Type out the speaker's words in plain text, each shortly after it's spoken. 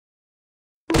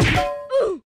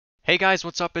Hey guys,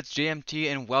 what's up? It's JMT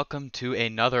and welcome to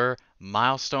another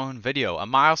milestone video. A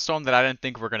milestone that I didn't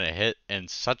think we're going to hit in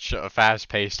such a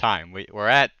fast-paced time. We're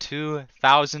at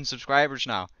 2,000 subscribers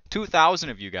now.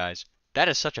 2,000 of you guys. That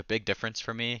is such a big difference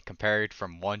for me compared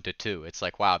from 1 to 2. It's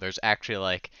like, wow, there's actually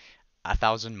like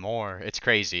 1,000 more. It's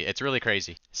crazy. It's really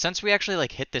crazy. Since we actually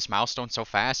like hit this milestone so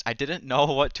fast, I didn't know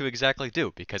what to exactly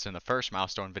do because in the first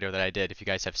milestone video that I did, if you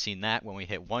guys have seen that when we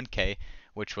hit 1K,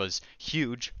 which was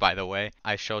huge by the way,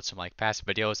 I showed some like past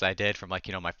videos that I did from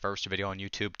like my first video on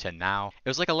YouTube to now. It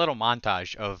was like a little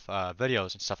montage of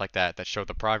videos and stuff like that that showed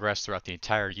the progress throughout the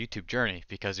entire YouTube journey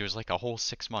because it was like a whole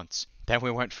 6 months. Then we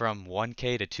went from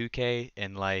 1K to 2K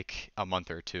in like a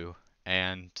month or two.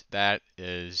 And that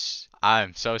is,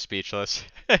 I'm so speechless.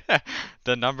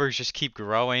 The numbers just keep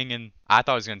growing, and I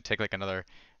thought it was going to take like another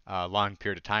long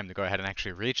period of time to go ahead and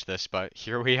actually reach this, but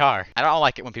here we are. I don't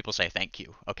like it when people say thank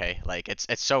you. Okay, like it's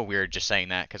so weird just saying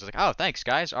that because it's like, oh, thanks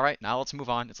guys. All right, now let's move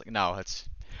on. It's like no, it's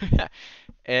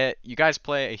you guys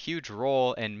play a huge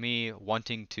role in me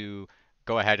wanting to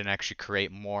go ahead and actually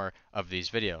create more of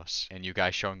these videos, and you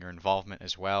guys showing your involvement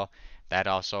as well. That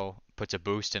also puts a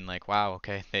boost in like, wow,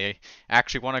 okay, they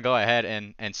actually want to go ahead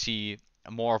and see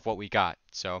more of what we got.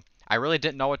 So I really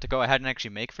didn't know what to go ahead and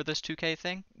actually make for this 2K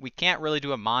thing. We can't really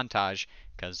do a montage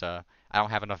because I don't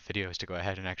have enough videos to go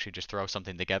ahead and actually just throw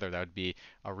something together that would be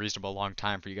a reasonable long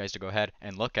time for you guys to go ahead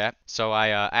and look at. So I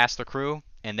asked the crew,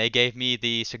 and they gave me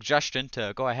the suggestion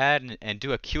to go ahead and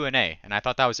do a Q&A, and I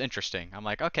thought that was interesting. I'm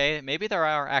like, okay, maybe there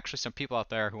are actually some people out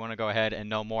there who want to go ahead and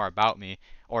know more about me,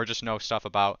 or just know stuff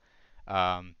about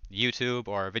YouTube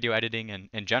or video editing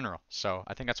in general. So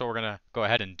I think that's what we're gonna go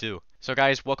ahead and do. So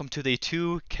guys, welcome to the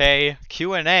 2K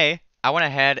Q&A. I went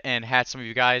ahead and had some of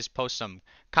you guys post some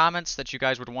comments that you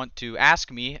guys would want to ask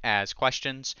me as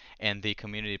questions in the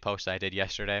community post I did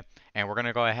yesterday, and we're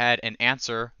gonna go ahead and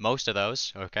answer most of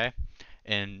those, okay,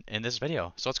 in this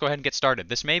video. So let's go ahead and get started.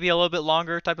 This may be a little bit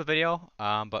longer type of video,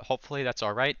 but hopefully that's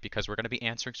all right because we're going to be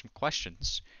answering some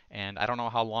questions. And I don't know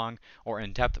how long or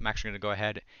in depth I'm actually going to go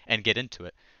ahead and get into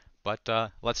it.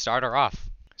 But let's start her off.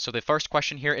 So the first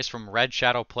question here is from Red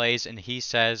Shadow Plays, and he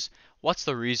says, "What's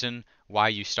the reason why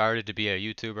you started to be a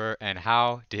YouTuber, and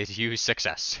how did you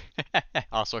success?"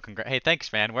 Also, Hey,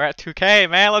 thanks, man. We're at 2K,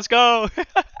 man. Let's go.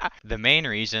 The main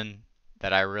reason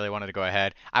that I really wanted to go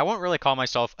ahead, I won't really call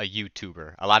myself a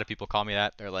YouTuber. A lot of people call me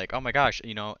that. They're like, "Oh my gosh,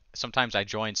 sometimes I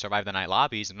join Survive the Night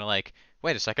lobbies, and they're like,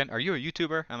 wait a second, are you a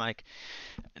YouTuber?" I'm like,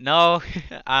 no,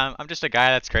 I'm just a guy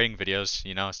that's creating videos,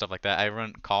 stuff like that.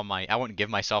 I wouldn't give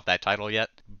myself that title yet.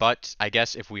 But I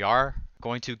guess if we are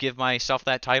going to give myself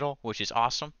that title, which is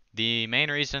awesome, the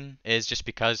main reason is just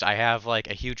because I have like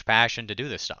a huge passion to do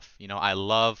this stuff. I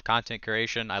love content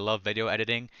creation. I love video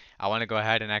editing. I want to go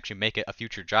ahead and actually make it a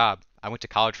future job. I went to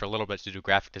college for a little bit to do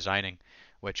graphic designing,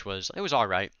 it was all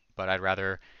right, but I'd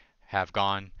rather have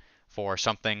gone for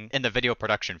something in the video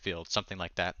production field, something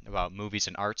like that, about movies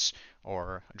and arts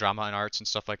or drama and arts and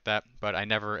stuff like that. But I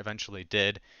never eventually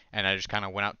did, and I just kind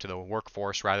of went out to the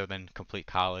workforce rather than complete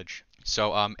college.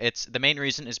 So it's the main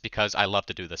reason is because I love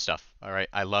to do this stuff. All right,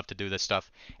 I love to do this stuff,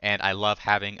 and I love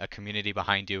having a community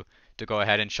behind you to go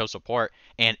ahead and show support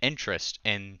and interest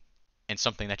in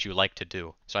something that you like to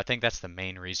do. So I think that's the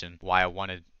main reason why I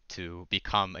wanted to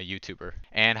become a YouTuber.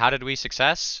 And how did we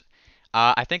success?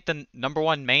 I think the number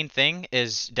one main thing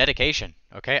is dedication.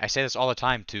 Okay, I say this all the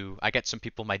time to. I get some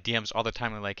people in my DMs all the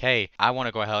time. And like, hey, I want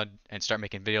to go ahead and start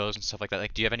making videos and stuff like that.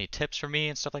 Like, do you have any tips for me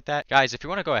and stuff like that? Guys, if you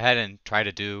want to go ahead and try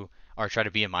to do or try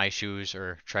to be in my shoes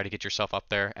or try to get yourself up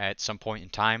there at some point in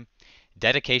time,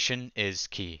 dedication is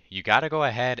key. You got to go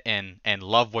ahead and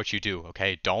love what you do,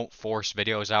 okay? Don't force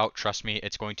videos out. Trust me,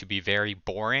 it's going to be very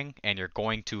boring and you're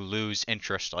going to lose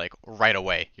interest like right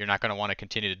away. You're not going to want to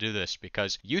continue to do this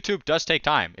because YouTube does take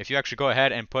time. If you actually go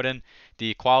ahead and put in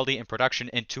the quality and production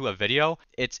into a video,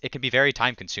 it can be very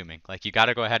time consuming. Like you got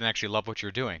to go ahead and actually love what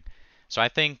you're doing. So I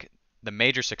think the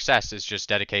major success is just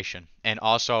dedication and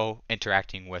also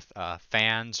interacting with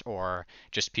fans or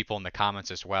just people in the comments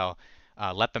as well.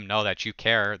 Let them know that you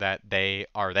care, that they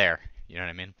are there. You know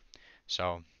what I mean?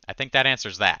 So I think that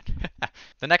answers that.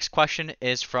 The next question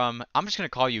is from, I'm just going to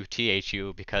call you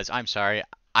THU because I'm sorry,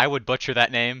 I would butcher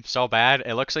that name so bad.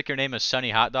 It looks like your name is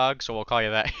Sunny Hot Dog, so we'll call you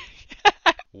that.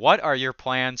 What are your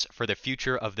plans for the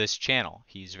future of this channel?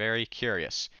 He's very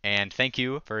curious. And thank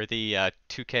you for the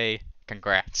 2K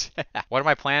congrats. What are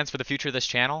my plans for the future of this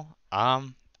channel?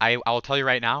 I will tell you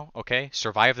right now, okay?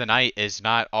 Survive the Night is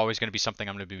not always going to be something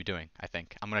I'm going to be doing, I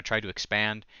think. I'm going to try to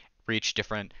expand, reach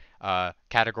different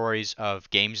categories of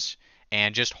games,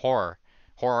 and just horror.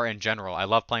 Horror in general. I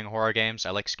love playing horror games.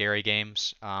 I like scary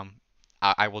games.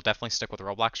 I will definitely stick with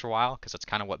Roblox for a while because that's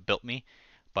kind of what built me.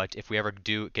 But if we ever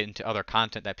do get into other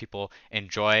content that people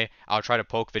enjoy, I'll try to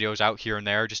poke videos out here and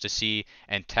there just to see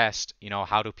and test,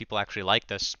 how do people actually like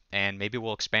this, and maybe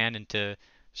we'll expand into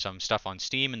some stuff on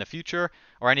Steam in the future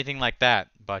or anything like that.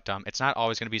 But it's not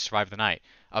always going to be Survive the Night.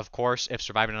 Of course, if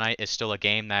Survive the Night is still a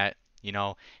game that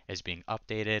is being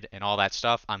updated and all that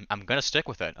stuff, I'm gonna stick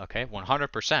with it, okay?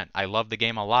 100%. I love the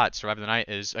game a lot. Survive the Night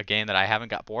is a game that I haven't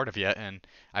got bored of yet, and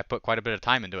I put quite a bit of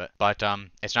time into it. But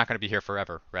it's not gonna be here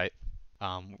forever, right?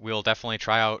 We'll definitely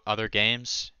try out other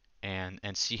games and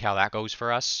see how that goes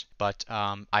for us. But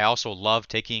I also love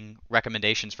taking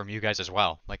recommendations from you guys as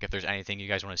well. Like if there's anything you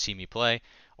guys want to see me play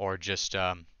or just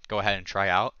go ahead and try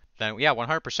out, then yeah,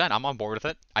 100%, I'm on board with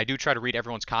it. I do try to read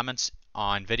everyone's comments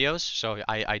on videos, so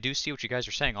I do see what you guys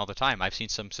are saying all the time. I've seen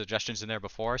some suggestions in there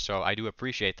before, so I do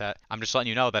appreciate that. I'm just letting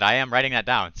you know that I am writing that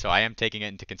down, so I am taking it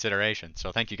into consideration.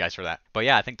 So thank you guys for that. But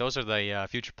yeah, I think those are the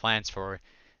future plans for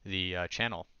the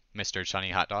channel. Mr.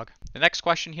 Sunny Hot Dog. The next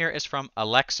question here is from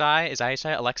Alexi. Is that how you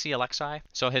say it? Alexi?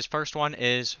 So his first one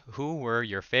is, who were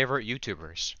your favorite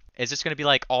YouTubers? Is this going to be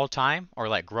like all time or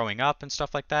like growing up and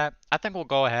stuff like that? I think we'll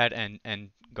go ahead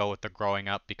and go with the growing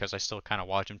up because I still kind of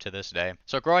watch him to this day.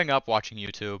 So growing up watching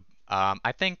YouTube,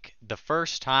 I think the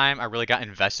first time I really got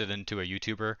invested into a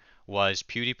YouTuber was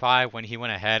PewDiePie when he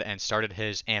went ahead and started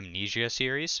his Amnesia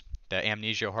series, the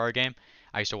Amnesia horror game.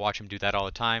 I used to watch him do that all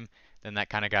the time. Then that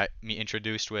kind of got me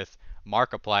introduced with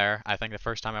Markiplier. I think the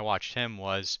first time I watched him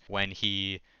was when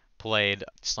he played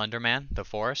Slenderman, The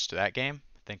Forest, that game.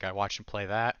 I think I watched him play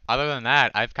that. Other than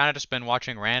that, I've kind of just been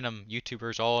watching random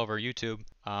YouTubers all over YouTube,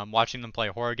 watching them play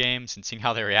horror games and seeing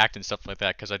how they react and stuff like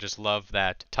that because I just love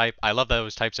that type. I love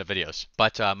those types of videos.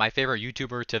 But my favorite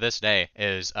YouTuber to this day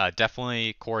is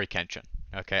definitely Cory Kenshin.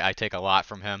 Okay, I take a lot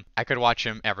from him. I could watch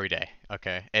him every day.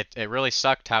 Okay, it really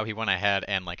sucked how he went ahead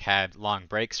and like had long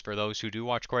breaks for those who do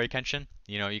watch Cory Kenshin.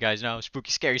 You guys know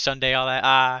Spooky Scary Sunday, all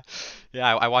that.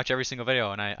 Yeah, I watch every single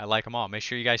video and I like them all. Make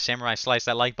sure you guys Samurai Slice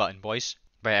that like button, boys.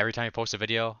 But every time he posts a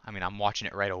video, I mean, I'm watching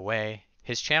it right away.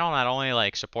 His channel not only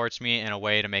like supports me in a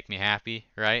way to make me happy,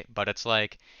 right? But it's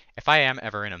like if I am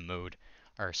ever in a mood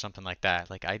or something like that,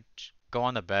 like I go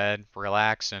on the bed,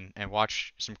 relax, and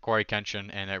watch some Cory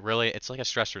Kenshin, and it's like a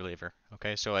stress reliever.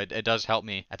 Okay, so it does help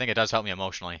me. I think it does help me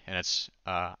emotionally, and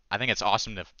I think it's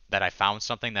awesome that I found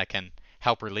something that can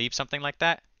help relieve something like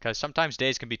that, because sometimes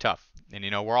days can be tough, and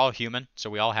we're all human,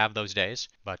 so we all have those days.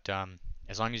 But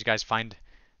as long as you guys find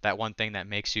that one thing that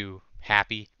makes you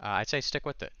happy, I'd say stick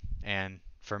with it. And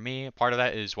for me, part of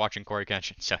that is watching Cory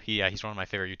Kenshin. So he's one of my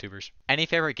favorite YouTubers. Any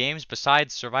favorite games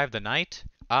besides Survive the Night?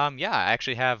 Yeah, I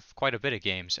actually have quite a bit of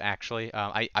games, actually.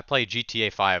 I play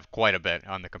GTA 5 quite a bit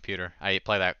on the computer. I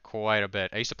play that quite a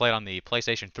bit. I used to play it on the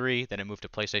PlayStation 3, then it moved to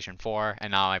PlayStation 4, and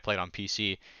now I play it on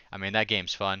PC. I mean, that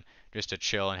game's fun, just to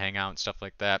chill and hang out and stuff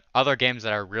like that. Other games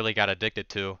that I really got addicted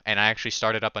to, and I actually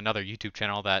started up another YouTube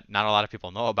channel that not a lot of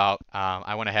people know about.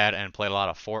 I went ahead and played a lot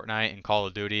of Fortnite and Call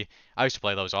of Duty. I used to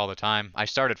play those all the time. I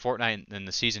started Fortnite in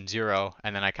the season 0,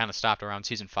 and then I kind of stopped around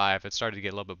season 5. It started to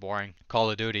get a little bit boring.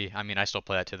 Call of Duty, I mean, I still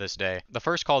play that to this day. The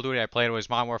first Call of Duty I played was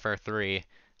Modern Warfare 3.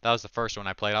 That was the first one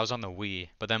I played. I was on the Wii,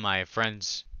 but then my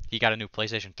friends, he got a new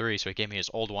PlayStation 3, so he gave me his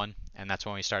old one, and that's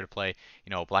when we started to play,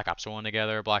 Black Ops 1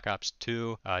 together, Black Ops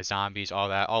 2, Zombies, all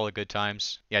that, all the good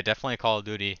times. Yeah, definitely Call of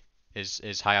Duty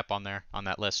is high up on there, on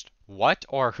that list. What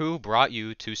or who brought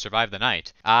you to Survive the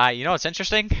Night? It's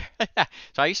interesting.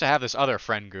 So I used to have this other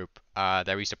friend group that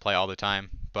we used to play all the time,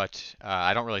 but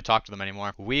I don't really talk to them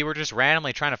anymore. We were just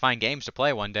randomly trying to find games to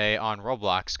play one day on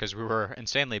Roblox because we were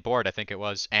insanely bored, I think it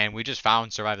was, and we just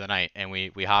found Survive the Night, and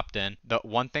we hopped in. The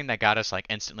one thing that got us like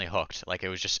instantly hooked, like it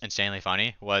was just insanely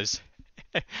funny, was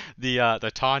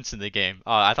the taunts in the game.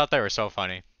 I thought they were so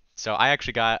funny. So I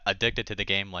actually got addicted to the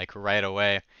game like right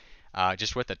away.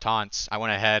 Just with the taunts, I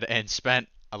went ahead and spent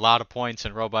a lot of points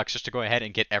in Roblox just to go ahead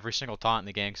and get every single taunt in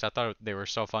the game because I thought they were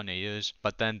so fun to use.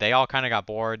 But then they all kind of got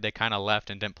bored. They kind of left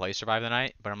and didn't play Survive the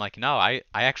Night. But I'm like, no, I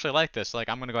actually like this. Like,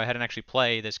 I'm going to go ahead and actually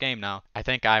play this game now. I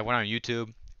think I went on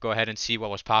YouTube, go ahead and see what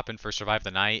was popping for Survive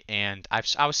the Night, and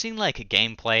I was seeing like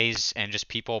gameplays and just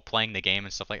people playing the game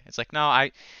and stuff like that. It's like, no,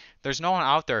 there's no one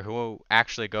out there who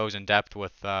actually goes in depth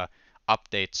with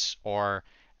updates or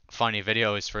funny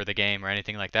videos for the game or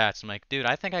anything like that. So I'm like, dude,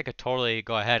 I think I could totally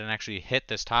go ahead and actually hit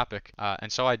this topic.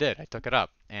 And so I did. I took it up.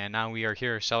 And now we are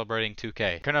here celebrating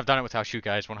 2K. Couldn't have done it without you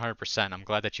guys, 100%. I'm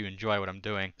glad that you enjoy what I'm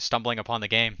doing. Stumbling upon the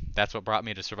game, that's what brought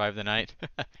me to Survive the Night.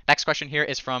 Next question here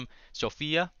is from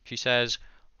Sophia. She says,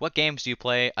 What games do you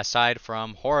play aside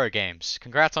from horror games?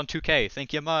 Congrats on 2K.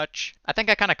 Thank you much. I think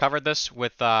I kind of covered this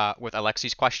with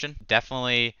Alexi's question.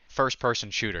 Definitely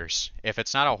first-person shooters. If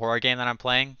it's not a horror game that I'm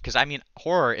playing, because I mean,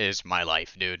 horror is my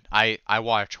life, dude. I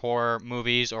watch horror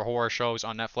movies or horror shows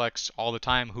on Netflix all the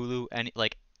time, Hulu, and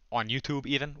like on YouTube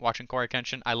even, watching Koroi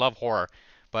Kenshin. I love horror.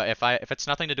 But if it's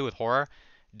nothing to do with horror,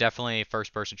 definitely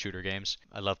first-person shooter games.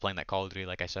 I love playing that Call of Duty,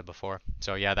 like I said before.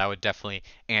 So yeah, that would definitely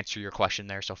answer your question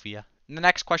there, Sophia. And the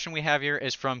next question we have here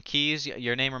is from Keys.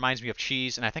 Your name reminds me of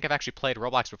cheese, and I think I've actually played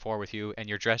Roblox before with you, and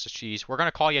you're dressed as cheese. We're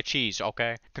gonna call you cheese,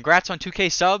 okay? Congrats on 2K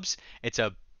subs. It's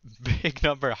a big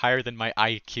number higher than my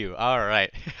IQ. All right.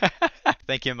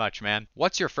 Thank you much, man.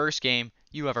 What's your first game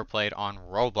you ever played on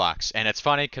Roblox? And it's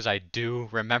funny because I do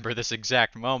remember this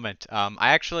exact moment.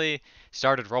 I actually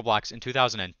started Roblox in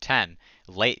 2010,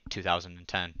 late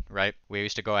 2010, right? We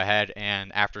used to go ahead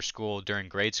and after school, during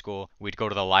grade school, we'd go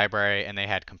to the library and they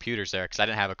had computers there because I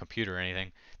didn't have a computer or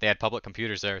anything. They had public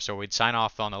computers there, so we'd sign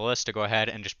off on the list to go ahead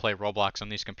and just play Roblox on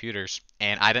these computers.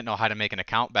 And I didn't know how to make an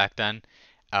account back then.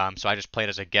 So I just played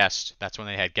as a guest. That's when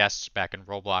they had guests back in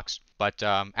Roblox. But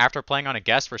after playing on a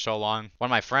guest for so long, one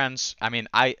of my friends,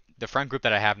 the friend group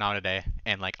that I have now today,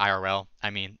 and like IRL, I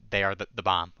mean, they are the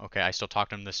bomb. Okay, I still talk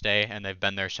to them this day, and they've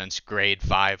been there since grade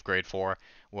 5, grade 4,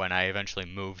 when I eventually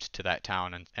moved to that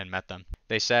town and met them.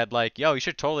 They said like, yo, you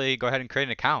should totally go ahead and create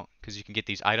an account because you can get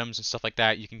these items and stuff like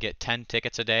that. You can get 10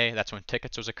 tickets a day. That's when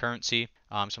tickets was a currency.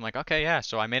 So I'm like, okay, yeah.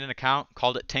 So I made an account,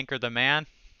 called it Tinker the Man.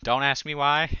 Don't ask me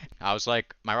why. I was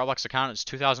like, my Roblox account is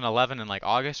 2011 in like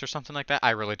August or something like that.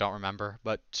 I really don't remember,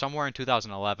 but somewhere in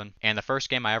 2011. And the first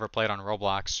game I ever played on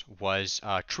Roblox was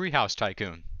Treehouse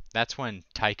Tycoon. That's when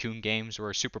tycoon games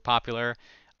were super popular.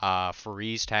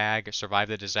 Freeze Tag, Survive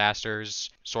the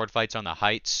Disasters, Sword Fights on the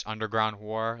Heights, Underground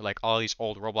War, like all these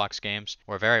old Roblox games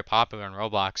were very popular in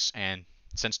Roblox. And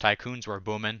since tycoons were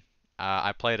booming,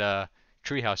 I played a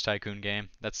Treehouse Tycoon game.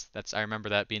 I remember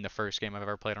that being the first game I've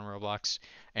ever played on Roblox,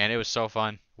 and it was so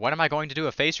fun. When am I going to do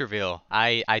a face reveal?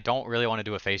 I don't really want to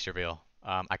do a face reveal.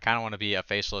 I kind of want to be a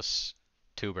faceless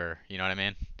tuber. You know what I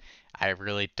mean? I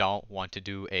really don't want to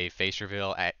do a face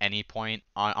reveal at any point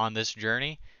on this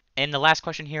journey. And the last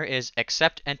question here is,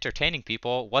 except entertaining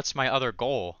people, what's my other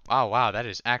goal? Oh wow, that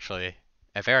is actually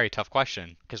a very tough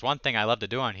question. Because one thing I love to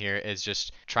do on here is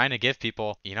just trying to give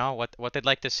people, you know, what they'd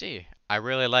like to see. I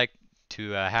really like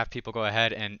to have people go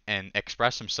ahead and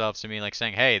express themselves to me, like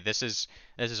saying, hey, this is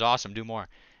awesome, do more.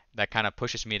 That kind of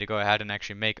pushes me to go ahead and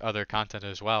actually make other content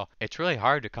as well. It's really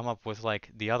hard to come up with like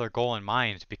the other goal in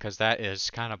mind because that is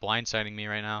kind of blindsiding me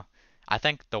right now. I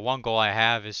think the one goal I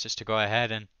have is just to go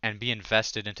ahead and be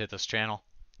invested into this channel.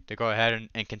 To go ahead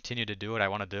and continue to do what I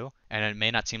want to do. And it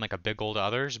may not seem like a big goal to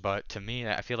others, but to me,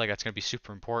 I feel like that's going to be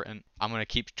super important. I'm going to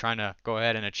keep trying to go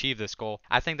ahead and achieve this goal.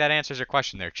 I think that answers your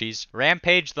question there, Cheese.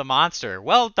 Rampage the Monster.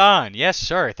 Well done. Yes,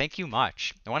 sir. Thank you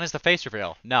much. When is the face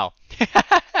reveal? No.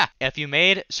 If you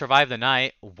made Survive the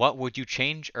Night, what would you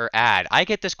change or add? I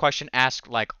get this question asked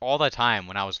like all the time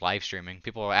when I was live streaming.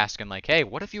 People were asking like, hey,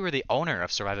 what if you were the owner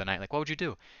of Survive the Night? Like, what would you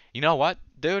do? You know what,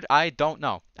 dude? I don't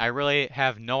know. I really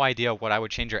have no idea what I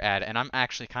would change or add, and I'm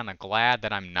actually kind of glad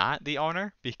that I'm not the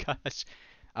owner because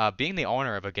being the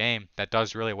owner of a game that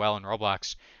does really well in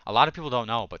Roblox, a lot of people don't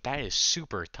know, but that is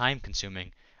super time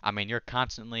consuming. I mean, you're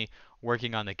constantly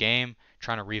working on the game,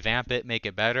 trying to revamp it, make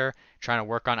it better, trying to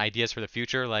work on ideas for the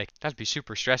future. Like, that'd be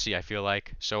super stressy, I feel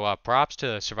like. So props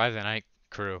to Survive the Night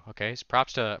crew. Okay, so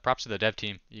props to the dev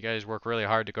team. You guys work really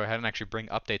hard to go ahead and actually bring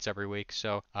updates every week.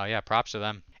 So yeah, props to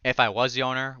them. If I was the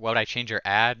owner, what would I change or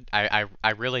add? I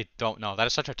really don't know. That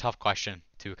is such a tough question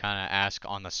to kind of ask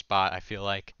on the spot, I feel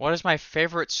like. What is my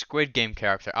favorite Squid Game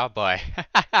character? Oh boy.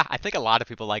 I think a lot of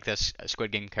people like this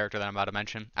Squid Game character that I'm about to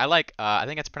mention. I like, I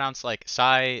think it's pronounced like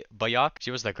Sai Bayuk. She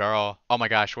was the girl. Oh my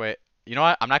gosh, wait. You know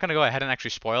what? I'm not going to go ahead and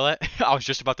actually spoil it. I was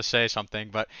just about to say something,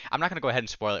 but I'm not going to go ahead and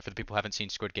spoil it for the people who haven't seen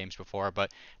Squid Games before,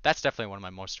 but that's definitely one of my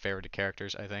most favorite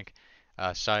characters, I think.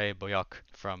 Sai Boyok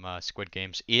from Squid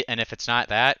Games. And if it's not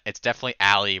that, it's definitely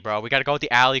Ali, bro. We got to go with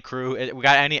the Ali crew. We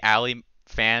got any Ali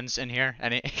fans in here?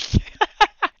 Any?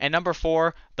 And number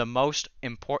 4, the most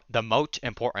important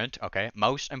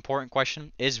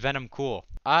question, is Venom cool?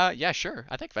 Yeah, sure.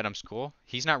 I think Venom's cool.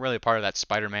 He's not really part of that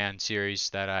Spider-Man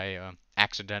series that I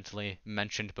accidentally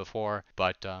mentioned before,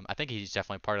 but I think he's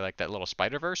definitely part of like that little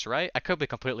Spider-Verse, right? I could be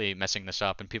completely messing this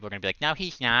up, and people are gonna be like, "No,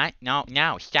 he's not. No,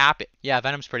 no, stop it." Yeah,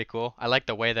 Venom's pretty cool. I like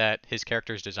the way that his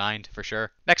character is designed for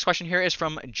sure. Next question here is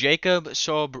from Jacob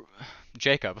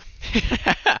Jacob.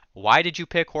 Why did you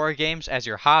pick horror games as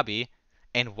your hobby?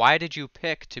 And why did you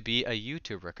pick to be a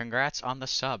YouTuber? Congrats on the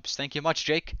subs. Thank you much,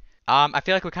 Jake. I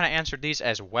feel like we kind of answered these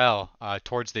as well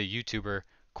towards the YouTuber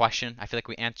question. I feel like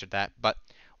we answered that. But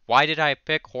why did I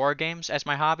pick horror games as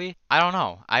my hobby? I don't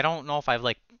know. I don't know if I've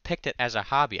like picked it as a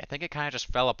hobby. I think it kind of just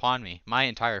fell upon me. My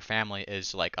entire family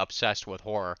is like obsessed with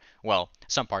horror. Well,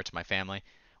 some parts of my family.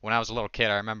 When I was a little kid,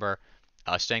 I remember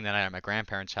staying the night at my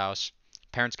grandparents' house.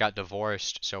 Parents got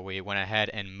divorced, so we went ahead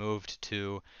and moved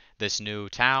to this new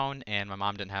town, and my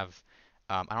mom didn't have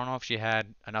I don't know if she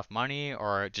had enough money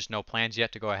or just no plans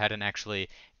yet to go ahead and actually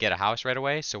get a house right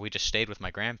away, so we just stayed with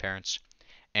my grandparents.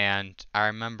 And I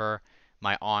remember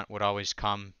my aunt would always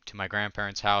come to my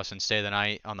grandparents' house and stay the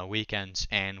night on the weekends,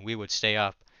 and we would stay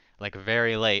up like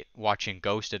very late watching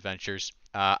Ghost Adventures.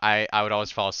 I would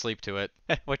always fall asleep to it,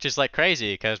 which is like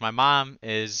crazy because my mom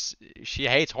she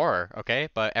hates horror, okay?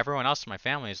 But everyone else in my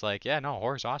family is like, yeah, no,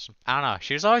 horror's awesome. I don't know.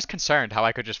 She was always concerned how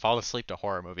I could just fall asleep to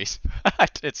horror movies.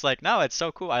 It's like, no, it's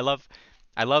so cool. I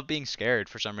love being scared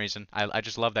for some reason. I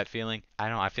just love that feeling. I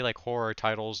don't know. I feel like horror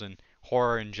titles and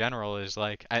horror in general is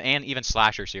like, and even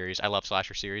slasher series. I love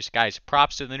slasher series. Guys,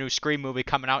 props to the new Scream movie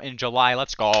coming out in July.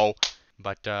 Let's go.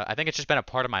 But I think it's just been a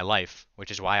part of my life, which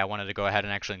is why I wanted to go ahead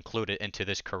and actually include it into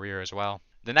this career as well.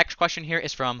 The next question here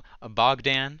is from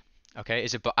Bogdan. Okay,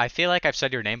 I feel like I've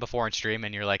said your name before in stream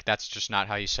and you're like, that's just not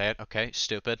how you say it. Okay,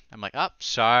 stupid. I'm like, oh,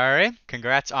 sorry.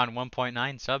 Congrats on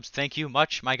 1.9 subs. Thank you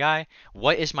much, my guy.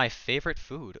 What is my favorite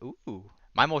food? Ooh.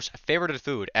 My most favorite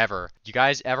food ever. You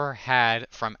guys ever had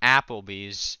from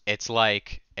Applebee's? It's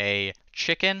like a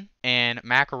chicken and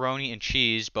macaroni and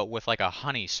cheese, but with like a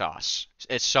honey sauce.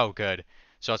 It's so good.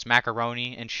 So it's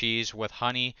macaroni and cheese with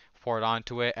honey poured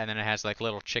onto it, and then it has like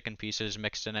little chicken pieces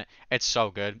mixed in it. It's so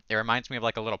good. It reminds me of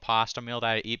like a little pasta meal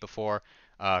that I eat before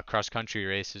cross-country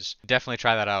races. Definitely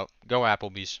try that out. Go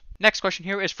Applebee's. Next question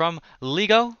here is from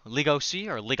Lego C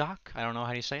or Ligok. I don't know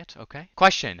how you say it. Okay.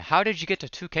 Question: how did you get to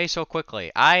 2K so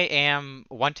quickly? I am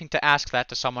wanting to ask that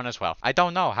to someone as well. I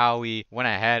don't know how we went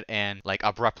ahead and like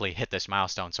abruptly hit this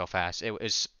milestone so fast.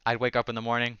 I'd wake up in the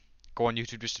morning, go on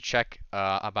YouTube just to check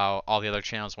about all the other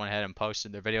channels went ahead and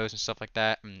posted their videos and stuff like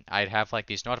that, and I'd have like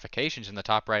these notifications in the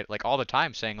top right like all the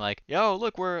time saying like, yo,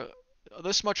 look, we're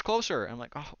this much closer. I'm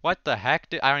like, oh, what the heck?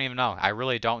 I don't even know. I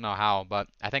really don't know how, but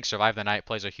I think Survive the Night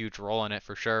plays a huge role in it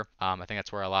for sure. I think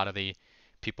that's where a lot of the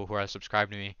people who are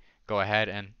subscribed to me go ahead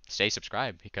and stay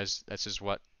subscribed because this is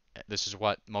what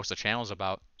most of the channel is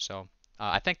about. So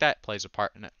I think that plays a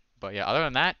part in it. But yeah, other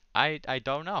than that, I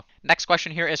don't know. Next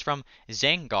question here is from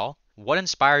Zangal. What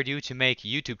inspired you to make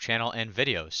YouTube channel and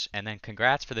videos? And then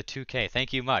congrats for the 2K.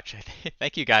 Thank you much.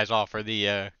 Thank you guys all for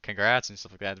the congrats and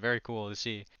stuff like that. Very cool to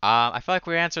see. I feel like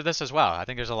we answered this as well. I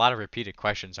think there's a lot of repeated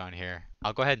questions on here.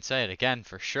 I'll go ahead and say it again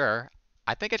for sure.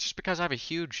 I think it's just because I have a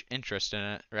huge interest in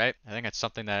it, right? I think it's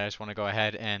something that I just want to go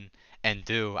ahead and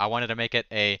do. I wanted to make it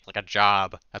a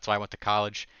job. That's why I went to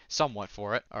college somewhat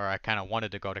for it, or I kind of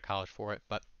wanted to go to college for it.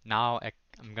 But now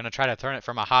I'm going to try to turn it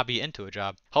from a hobby into a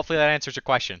job. Hopefully that answers your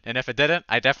question. And if it didn't,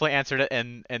 I definitely answered it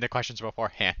in the questions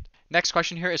beforehand. Next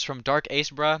question here is from Dark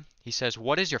Acebra. He says,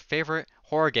 what is your favorite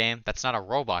horror game that's not a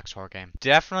Roblox horror game?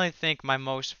 Definitely think my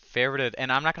most favorite,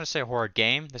 and I'm not going to say horror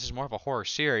game. This is more of a horror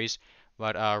series.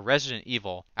 But Resident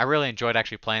Evil, I really enjoyed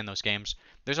actually playing those games.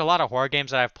 There's a lot of horror games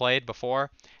that I've played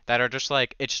before that are just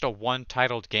like, it's just a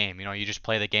one-titled game. You know, you just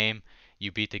play the game,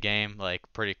 you beat the game like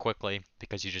pretty quickly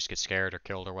because you just get scared or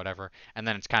killed or whatever, and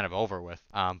then it's kind of over with.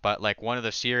 But like one of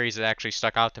the series that actually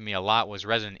stuck out to me a lot was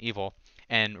Resident Evil.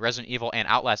 And Resident Evil and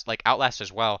Outlast, like Outlast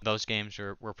as well, those games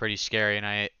were pretty scary and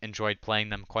I enjoyed playing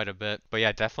them quite a bit. But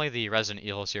yeah, definitely the Resident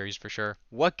Evil series for sure.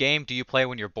 What game do you play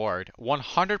when you're bored?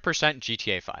 100%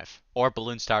 GTA 5 or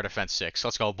Balloons Tower Defense 6.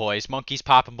 Let's go, boys. Monkeys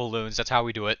popping balloons. That's how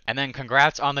we do it. And then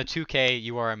congrats on the 2K.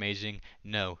 You are amazing.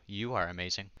 No, you are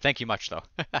amazing. Thank you much, though.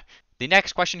 The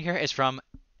next question here is from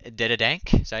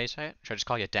Dank. Is that how you say it? Should I just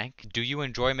call you Dank? Do you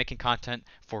enjoy making content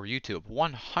for YouTube?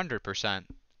 100%.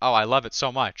 Oh, I love it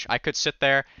so much. I could sit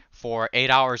there for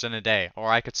 8 hours in a day,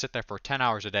 or I could sit there for 10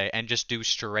 hours a day and just do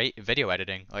straight video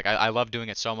editing. Like, I love doing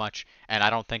it so much, and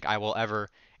I don't think I will ever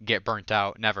get burnt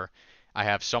out. Never. I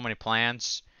have so many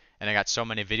plans, and I got so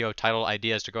many video title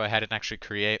ideas to go ahead and actually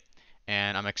create,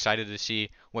 and I'm excited to see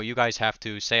what you guys have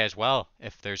to say as well,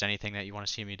 if there's anything that you want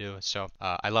to see me do. So,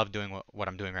 I love doing what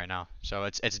I'm doing right now. So,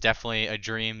 it's definitely a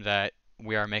dream that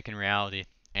we are making reality.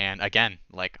 And again,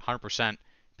 like 100%.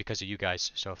 Because of you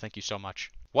guys, so thank you so much.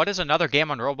 What is another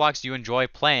game on Roblox you enjoy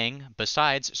playing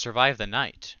besides Survive the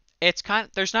Night? it's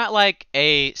there's not like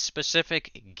a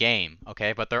specific game,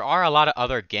 okay? But there are a lot of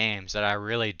other games that I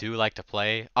really do like to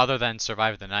play other than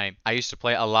Survive the Night. I used to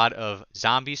play a lot of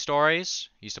zombie stories.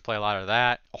 Used to play a lot of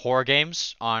that. Horror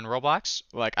games on Roblox.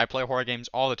 Like I play horror games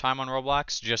all the time on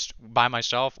Roblox, just by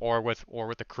myself or with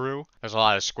the crew. There's a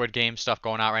lot of Squid Game stuff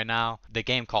going out right now. The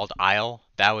game called Isle,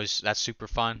 that's super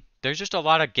fun. There's just a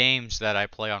lot of games that I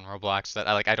play on Roblox that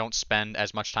I don't spend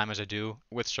as much time as I do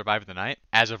with Survive the Night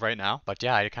as of right now. But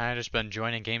yeah, I kind of just been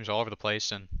joining games all over the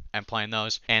place and playing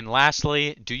those. And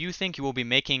lastly, do you think you will be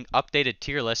making updated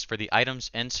tier lists for the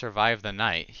items in Survive the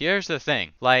Night? Here's the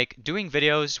thing, like doing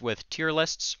videos with tier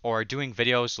lists or doing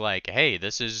videos like, hey,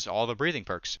 this is all the breathing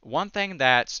perks. One thing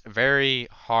that's very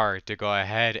hard to go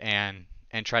ahead and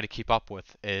try to keep up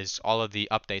with is all of the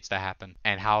updates that happen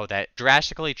and how that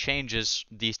drastically changes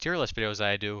these tier list videos that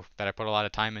I do, that I put a lot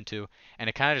of time into, and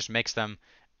it kind of just makes them,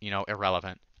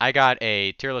 irrelevant. I got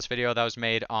a tier list video that was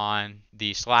made on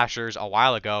the slashers a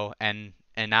while ago, and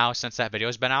now since that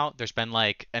video's been out, there's been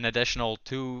like an additional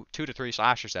two to three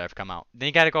slashers that have come out. Then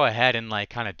you got to go ahead and like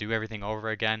kind of do everything over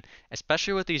again,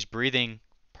 especially with these breathing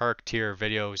perk tier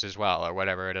videos as well, or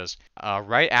whatever it is.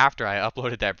 Right after I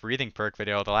uploaded that breathing perk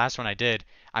video, the last one I did,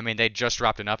 I mean, they just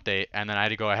dropped an update, and then I had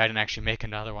to go ahead and actually make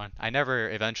another one. I never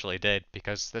eventually did,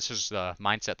 because this is the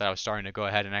mindset that I was starting to go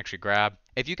ahead and actually grab.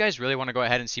 If you guys really want to go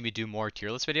ahead and see me do more tier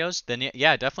list videos, then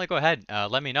yeah, definitely go ahead.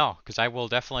 Let me know, because I will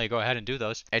definitely go ahead and do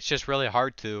those. It's just really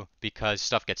hard to, because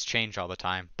stuff gets changed all the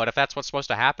time. But if that's what's supposed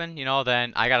to happen,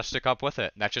 then I gotta stick up with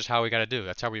it. That's just how we gotta do.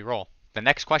 That's how we roll. The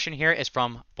next question here is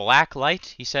from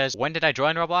Blacklight. He says, when did I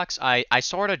join Roblox? I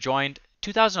sort of joined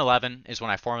 2011 is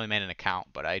when I formally made an account,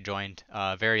 but I joined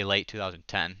very late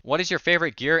 2010. What is your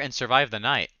favorite gear in Survive the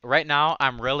Night? Right now,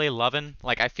 I'm really loving,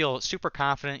 I feel super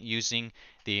confident using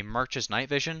the Merch's night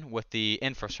vision with the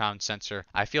infrasound sensor.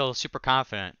 I feel super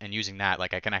confident in using that.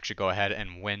 Like I can actually go ahead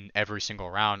and win every single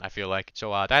round, I feel like.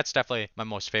 So that's definitely my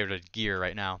most favorited gear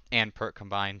right now, and perk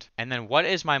combined. And then what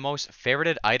is my most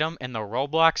favorited item in the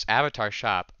Roblox avatar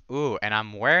shop? Ooh, and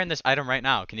I'm wearing this item right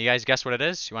now. Can you guys guess what it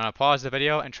is? You want to pause the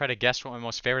video and try to guess what my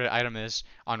most favorite item is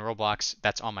on Roblox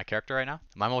that's on my character right now?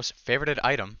 My most favorited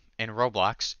item in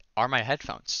Roblox are my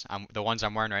headphones. The ones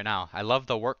I'm wearing right now. I love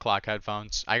the work clock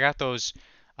headphones. I got those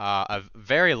a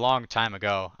very long time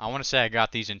ago. I want to say I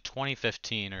got these in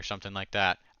 2015 or something like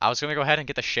that. I was going to go ahead and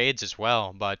get the shades as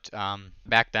well, but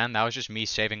back then that was just me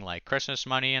saving like Christmas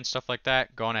money and stuff like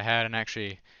that, going ahead and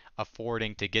actually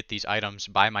affording to get these items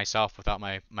by myself without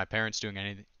my parents doing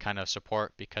any kind of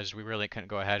support, because we really couldn't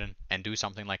go ahead and do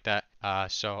something like that.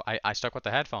 So I stuck with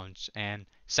the headphones, and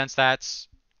since that's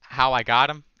how I got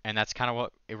them, and that's kind of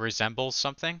what it resembles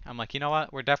something, I'm like, you know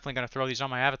what, we're definitely going to throw these on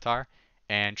my avatar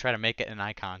and try to make it an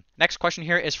icon. Next question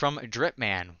here is from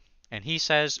Dripman, and he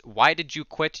says, why did you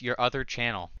quit your other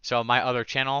channel? So my other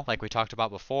channel, like we talked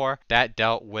about before, that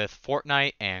dealt with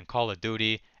Fortnite and Call of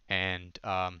Duty and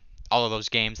all of those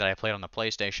games that I played on the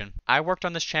PlayStation. I worked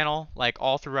on this channel like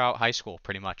all throughout high school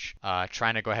pretty much,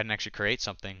 trying to go ahead and actually create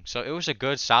something. So it was a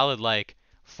good solid like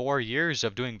 4 years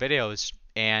of doing videos,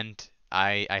 and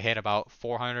I hit about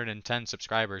 410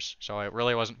 subscribers. So it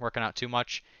really wasn't working out too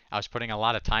much. I was putting a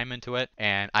lot of time into it,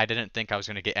 and I didn't think I was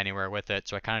going to get anywhere with it,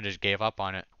 so I kind of just gave up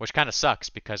on it, which kind of sucks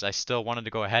because I still wanted to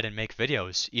go ahead and make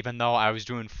videos. Even though I was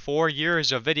doing 4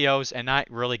 years of videos and not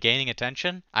really gaining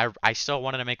attention, I still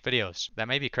wanted to make videos. That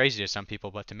may be crazy to some people,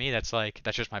 but to me that's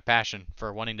just my passion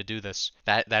for wanting to do this.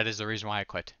 That is the reason why I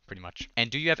quit, pretty much.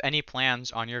 And do you have any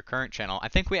plans on your current channel? I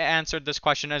think we answered this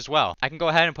question as well. I can go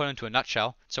ahead and put it into a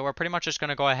nutshell. So we're pretty much just going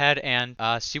to go ahead and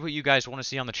see what you guys want to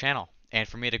see on the channel, and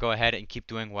for me to go ahead and keep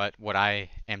doing what I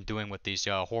am doing with these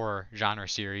horror genre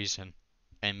series,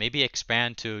 and maybe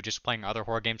expand to just playing other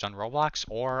horror games on Roblox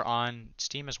or on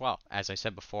Steam as well. As I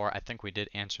said before, I think we did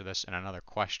answer this in another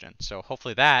question. So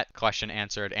hopefully that question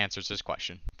answers this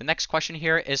question. The next question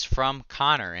here is from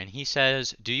Connor, and he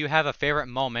says, do you have a favorite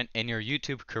moment in your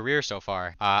YouTube career so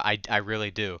far? I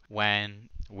really do. When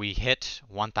we hit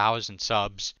 1,000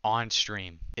 subs on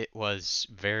stream, it was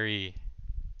very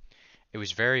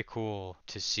cool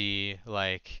to see,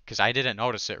 like, because I didn't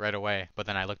notice it right away, but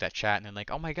then I looked at chat and then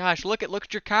like, oh my gosh, look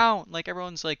at your count, like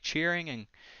everyone's like cheering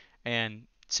and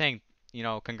saying,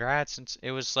 congrats, and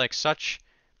it was like such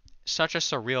a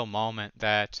surreal moment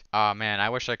that, oh man, I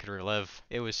wish I could relive.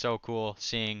 It was so cool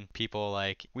seeing people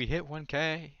like, we hit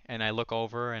 1K, and I look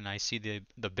over and I see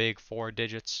the big 4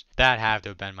 digits. That had to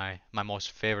have been my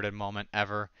most favorited moment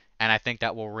ever, and I think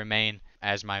that will remain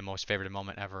as my most favorited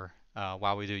moment ever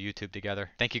while we do YouTube together.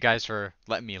 Thank you guys for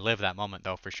letting me live that moment,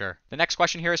 though, for sure. The next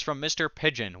question here is from Mr.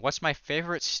 Pigeon. What's my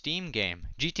favorite Steam game?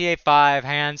 GTA 5,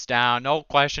 hands down, no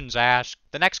questions asked.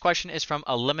 The next question is from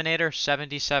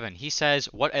Eliminator77. He says,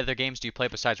 what other games do you play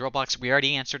besides Roblox? We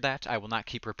already answered that. I will not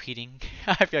keep repeating.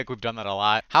 I feel like we've done that a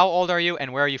lot. How old are you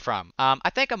and where are you from? I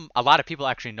think a lot of people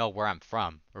actually know where I'm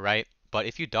from, right? But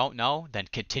if you don't know, then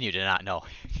continue to not know.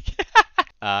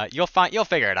 You'll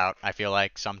figure it out, I feel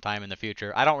like, sometime in the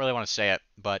future. I don't really want to say it,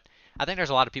 but I think there's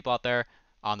a lot of people out there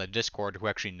on the Discord who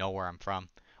actually know where I'm from.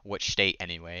 Which state,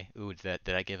 anyway. Ooh, did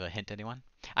I give a hint to anyone?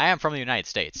 I am from the United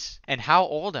States. And how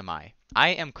old am I? I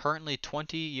am currently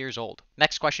 20 years old.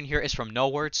 Next question here is from No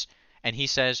Words, and he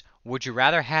says, would you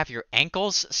rather have your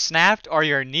ankles snapped or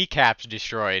your kneecaps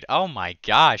destroyed? Oh my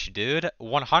gosh, dude.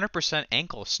 100%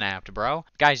 ankle snapped, bro.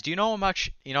 Guys, do you know how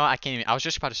much, I was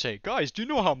just about to say, guys, do you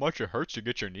know how much it hurts to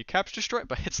get your kneecaps destroyed?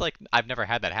 But it's like, I've never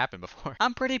had that happen before.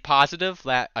 I'm pretty positive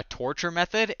that a torture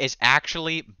method is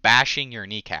actually bashing your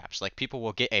kneecaps. Like, people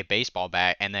will get a baseball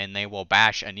bat and then they will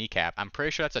bash a kneecap. I'm pretty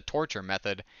sure that's a torture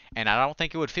method, and I don't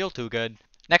think it would feel too good.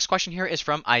 Next question here is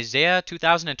from Isaiah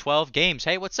 2012 Games.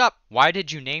 Hey, what's up? Why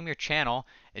did you name your channel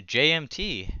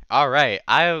JMT? Alright,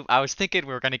 I was thinking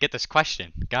we were going to get this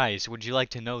question. Guys, would you like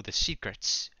to know the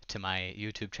secrets to my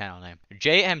YouTube channel name?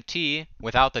 JMT,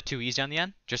 without the two E's on the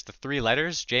end, just the three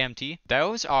letters, JMT.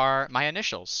 Those are my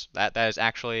initials. That is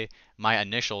actually my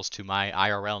initials to my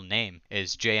IRL name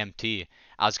is JMT.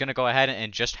 I was going to go ahead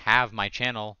and just have my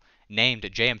channel named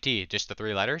JMT, just the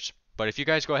three letters. But if you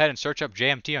guys go ahead and search up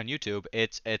JMT on YouTube,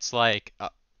 it's like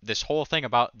this whole thing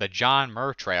about the John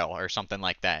Muir Trail or something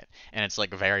like that. And it's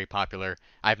like very popular.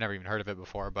 I've never even heard of it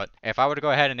before. But if I were to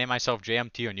go ahead and name myself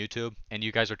JMT on YouTube and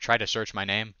you guys would try to search my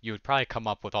name, you would probably come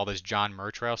up with all this John Muir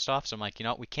Trail stuff. So I'm like,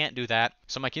 we can't do that.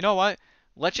 So I'm like, you know what?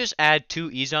 Let's just add two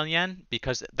E's on the end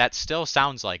because that still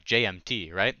sounds like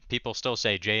JMT, right? People still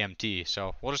say JMT.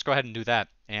 So we'll just go ahead and do that.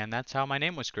 And that's how my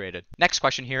name was created. Next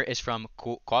question here is from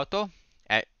Kuoto.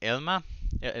 Ilma?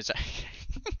 Is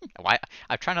why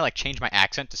I'm trying to change my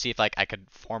accent to see if I could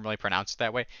formally pronounce it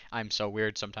that way. I'm so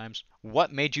weird sometimes.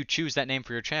 What made you choose that name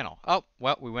for your channel? Oh,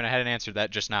 well, we went ahead and answered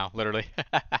that just now, literally.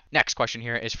 Next question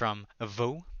here is from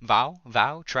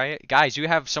Vow, try it. Guys, you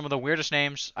have some of the weirdest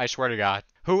names, I swear to God.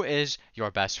 Who is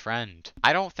your best friend?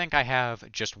 I don't think I have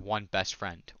just one best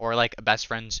friend or best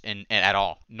friends at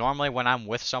all. Normally when I'm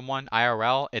with someone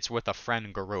IRL, it's with a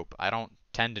friend group. I don't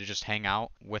tend to just hang out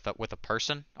with a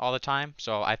person all the time.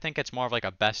 So I think it's more of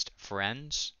a best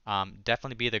friends.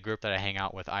 Definitely be the group that I hang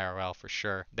out with IRL for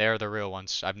sure. They're the real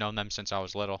ones. I've known them since I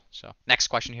was little. So next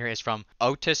question here is from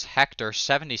Otis Hector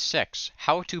 76.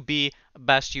 How to be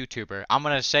best YouTuber? I'm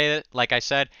gonna say it like I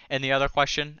said in the other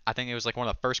question. I think it was one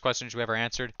of the first questions we ever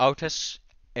answered. Otis,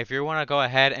 if you want to go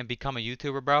ahead and become a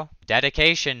YouTuber, bro,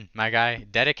 dedication, my guy.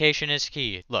 Dedication is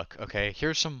key. Look, okay,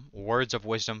 here's some words of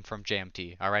wisdom from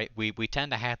JMT, all right? We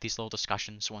tend to have these little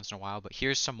discussions once in a while, but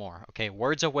here's some more, okay?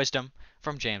 Words of wisdom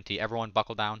from JMT. Everyone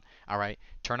buckle down, all right?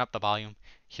 Turn up the volume.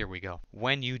 Here we go.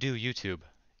 When you do YouTube,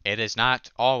 it is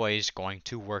not always going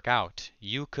to work out.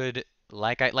 You could,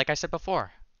 like I said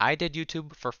before, I did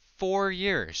YouTube for 4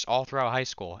 years all throughout high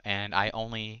school, and I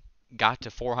only got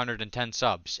to 410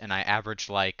 subs and I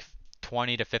averaged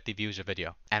 20 to 50 views a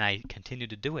video, and I continue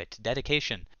to do it.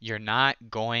 Dedication. You're not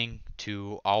going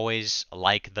to always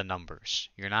like the numbers.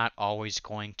 You're not always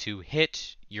going to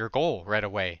hit your goal right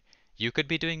away. You could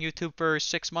be doing YouTube for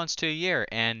 6 months to a year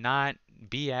and not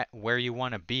be at where you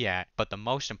want to be at, but the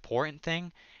most important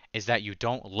thing is that you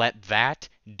don't let that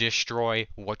destroy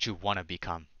what you want to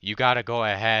become. You got to go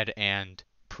ahead and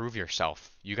prove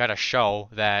yourself. You got to show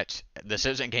that this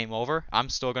isn't game over. I'm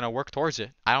still going to work towards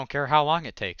it. I don't care how long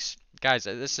it takes. Guys,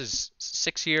 this is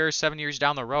 6 years, 7 years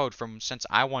down the road from since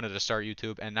I wanted to start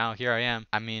YouTube, and now here I am.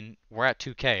 I mean, we're at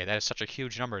 2K. That is such a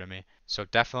huge number to me. So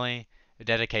definitely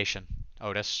dedication.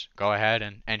 Otis, go ahead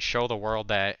and show the world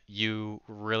that you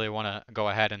really want to go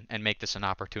ahead and make this an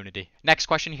opportunity. Next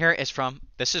question here is from,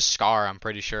 this is Scar, I'm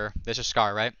pretty sure. This is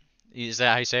Scar, right? Is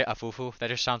that how you say it? Afufu? That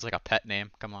just sounds like a pet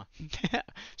name. Come on.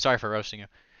 Sorry for roasting you.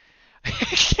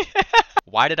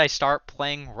 Why did I start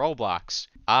playing Roblox?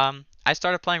 I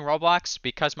started playing Roblox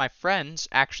because my friends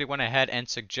actually went ahead and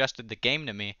suggested the game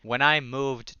to me when I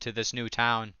moved to this new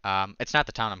town. It's not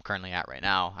the town I'm currently at right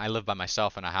now. I live by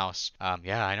myself in a house.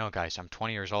 Yeah, I know, guys. I'm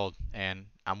 20 years old and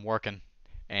I'm working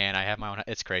and I have my own.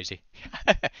 It's crazy.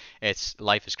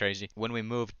 Life is crazy. When we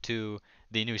moved to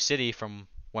the new city from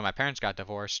when my parents got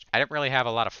divorced, I didn't really have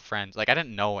a lot of friends. I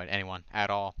didn't know anyone at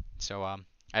all. So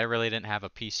I really didn't have a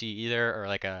PC either or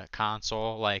a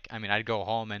console. I mean, I'd go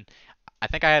home and I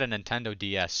think I had a Nintendo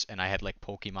DS and I had like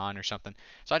Pokemon or something.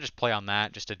 So I just play on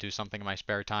that just to do something in my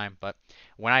spare time. But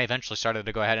when I eventually started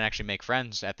to go ahead and actually make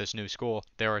friends at this new school,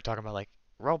 they were talking about like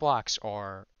Roblox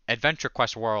or Adventure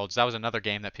Quest Worlds. That was another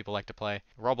game that people like to play.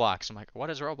 Roblox. I'm like, what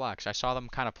is Roblox? I saw them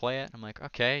kind of play it. I'm like,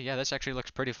 okay, yeah, this actually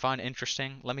looks pretty fun,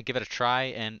 interesting. Let me give it a try,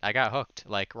 and I got hooked.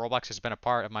 Like Roblox has been a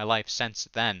part of my life since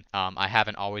then. I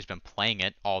haven't always been playing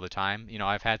it all the time. You know,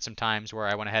 I've had some times where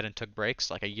I went ahead and took breaks,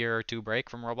 like a year or two break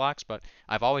from Roblox, but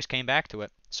I've always came back to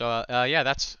it. So yeah,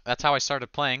 that's how I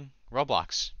started playing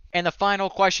Roblox. And the final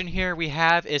question here we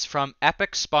have is from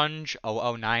Epic Sponge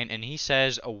 009, and he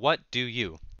says, "What do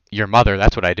you?" Your mother,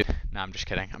 that's what I do. No, I'm just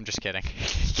kidding. I'm just kidding.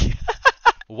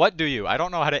 What do you? I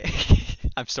don't know how to.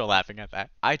 I'm still laughing at that.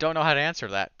 I don't know how to answer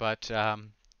that, but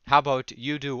how about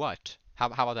you do what? How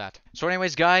about that? So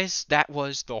anyways, guys, that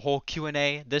was the whole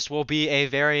Q&A. This will be a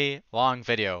very long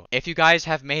video. If you guys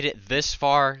have made it this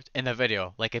far in the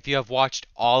video, like if you have watched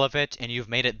all of it and you've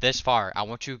made it this far, I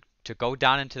want you to go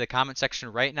down into the comment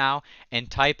section right now and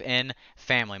type in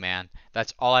Family Man.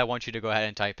 That's all I want you to go ahead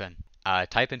and type in.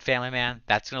 Type in Family Man.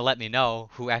 That's going to let me know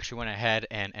who actually went ahead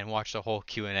and watched the whole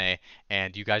Q&A,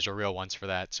 and you guys are real ones for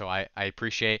that. So I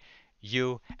appreciate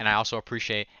you, and I also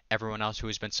appreciate everyone else who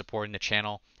has been supporting the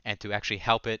channel and to actually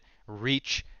help it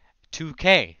reach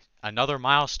 2K, another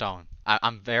milestone.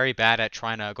 I'm very bad at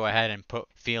trying to go ahead and put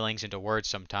feelings into words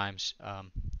sometimes.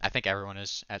 I think everyone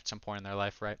is at some point in their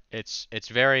life, right? It's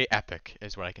very epic,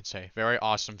 is what I can say. Very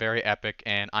awesome, very epic,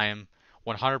 and I am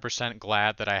 100%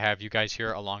 glad that I have you guys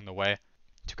here along the way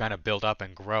to kind of build up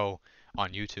and grow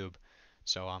on YouTube.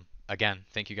 So again,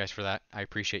 thank you guys for that. I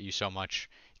appreciate you so much.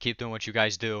 Keep doing what you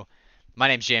guys do. My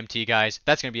name's JMT, guys.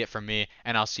 That's going to be it from me,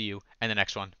 and I'll see you in the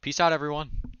next one. Peace out,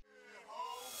 everyone.